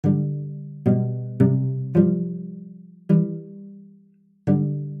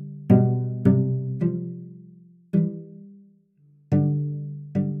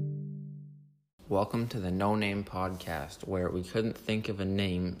welcome to the No Name Podcast, where we couldn't think of a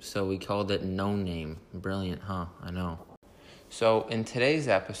name, so we called it No Name. Brilliant, huh? I know. So, in today's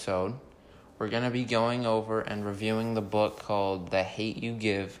episode, we're going to be going over and reviewing the book called The Hate U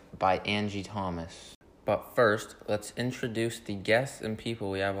Give by Angie Thomas. But first, let's introduce the guests and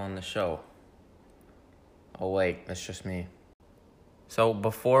people we have on the show. Oh wait, that's just me. So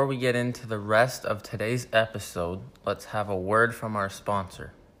before we get into the rest of today's episode, let's have a word from our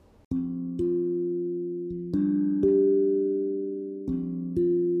sponsor.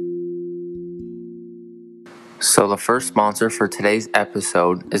 So the first sponsor for today's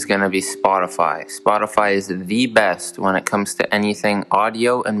episode is going to be Spotify. Spotify is the best when it comes to anything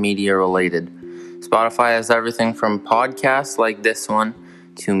audio and media related. Spotify has everything from podcasts like this one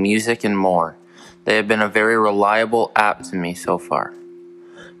to music and more. They have been a very reliable app to me so far.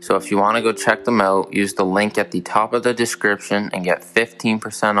 So if you want to go check them out, use the link at the top of the description and get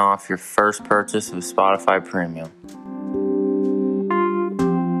 15% off your first purchase of Spotify Premium.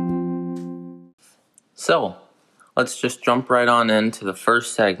 So, let's just jump right on into the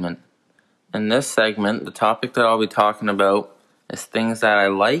first segment. In this segment, the topic that I'll be talking about is things that I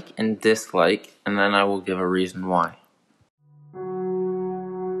like and dislike, and then I will give a reason why.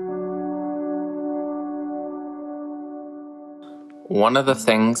 One of the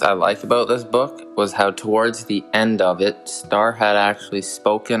things I like about this book was how towards the end of it, Star had actually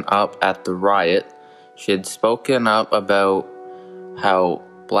spoken up at the riot. She had spoken up about how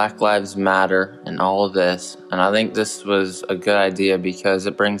Black Lives Matter and all of this, and I think this was a good idea because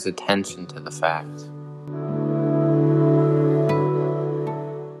it brings attention to the fact.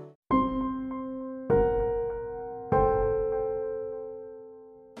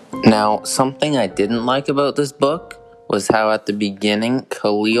 Now, something I didn't like about this book was how at the beginning,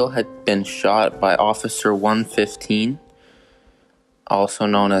 Khalil had been shot by Officer 115, also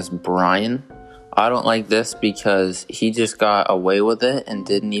known as Brian. I don't like this because he just got away with it and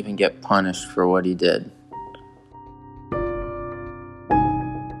didn't even get punished for what he did.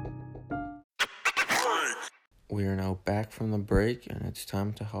 We are now back from the break and it's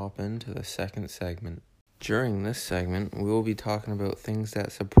time to hop into the second segment. During this segment, we will be talking about things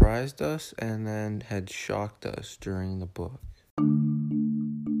that surprised us and then had shocked us during the book.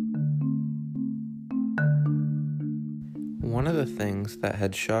 One of the things that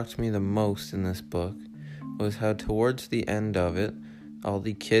had shocked me the most in this book was how towards the end of it, all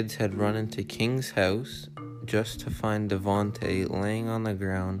the kids had run into King's house just to find Devontae laying on the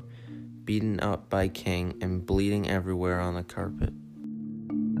ground, beaten up by King and bleeding everywhere on the carpet.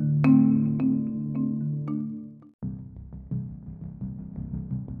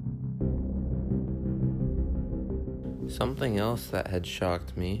 Something else that had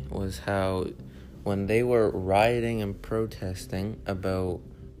shocked me was how when they were rioting and protesting about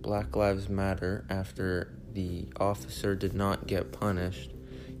Black Lives Matter after the officer did not get punished,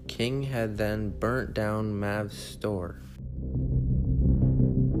 King had then burnt down Mav's store.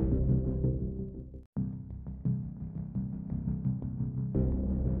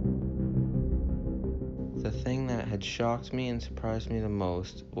 The thing that had shocked me and surprised me the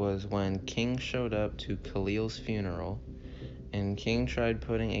most was when King showed up to Khalil's funeral, and King tried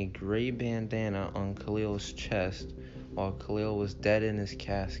putting a gray bandana on Khalil's chest while Khalil was dead in his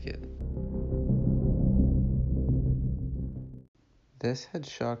casket. This had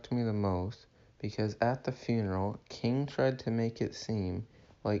shocked me the most because at the funeral, King tried to make it seem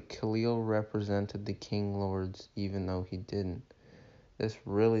like Khalil represented the King Lords even though he didn't. This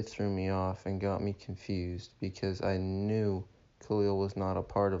really threw me off and got me confused because I knew Khalil was not a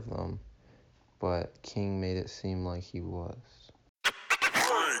part of them, but King made it seem like he was.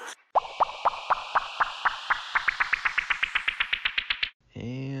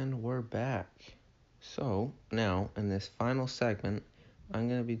 And we're back. So, now, in this final segment, I'm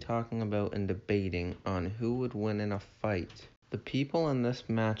going to be talking about and debating on who would win in a fight. The people in this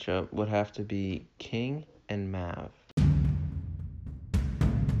matchup would have to be King and Mav.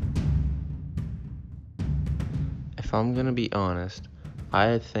 If I'm going to be honest,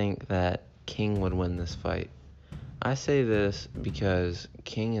 I think that King would win this fight. I say this because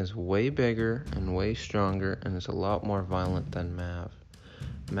King is way bigger and way stronger and is a lot more violent than Mav.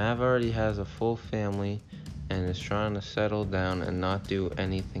 Mav already has a full family and is trying to settle down and not do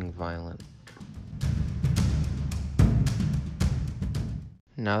anything violent.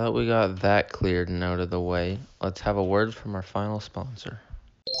 Now that we got that cleared and out of the way, let's have a word from our final sponsor.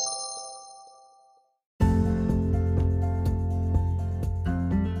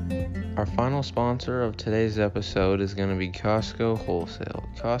 Our final sponsor of today's episode is going to be Costco Wholesale.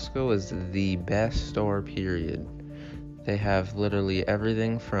 Costco is the best store, period. They have literally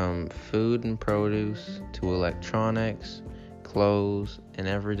everything from food and produce to electronics, clothes, and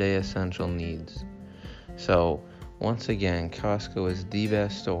everyday essential needs. So, once again, Costco is the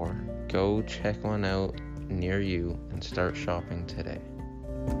best store. Go check one out near you and start shopping today.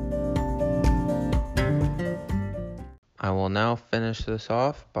 I will now finish this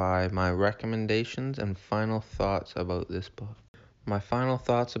off by my recommendations and final thoughts about this book. My final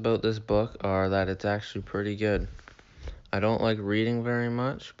thoughts about this book are that it's actually pretty good. I don't like reading very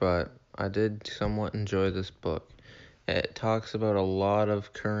much, but I did somewhat enjoy this book. It talks about a lot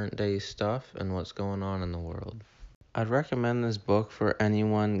of current day stuff and what's going on in the world. I'd recommend this book for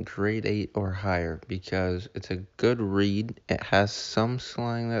anyone grade 8 or higher because it's a good read. It has some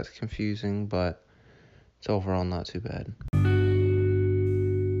slang that's confusing, but it's overall not too bad.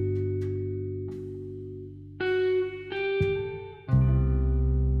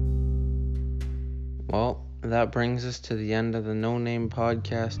 Well, that brings us to the end of the No Name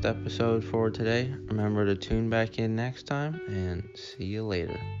Podcast episode for today. Remember to tune back in next time and see you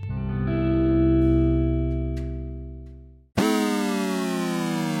later.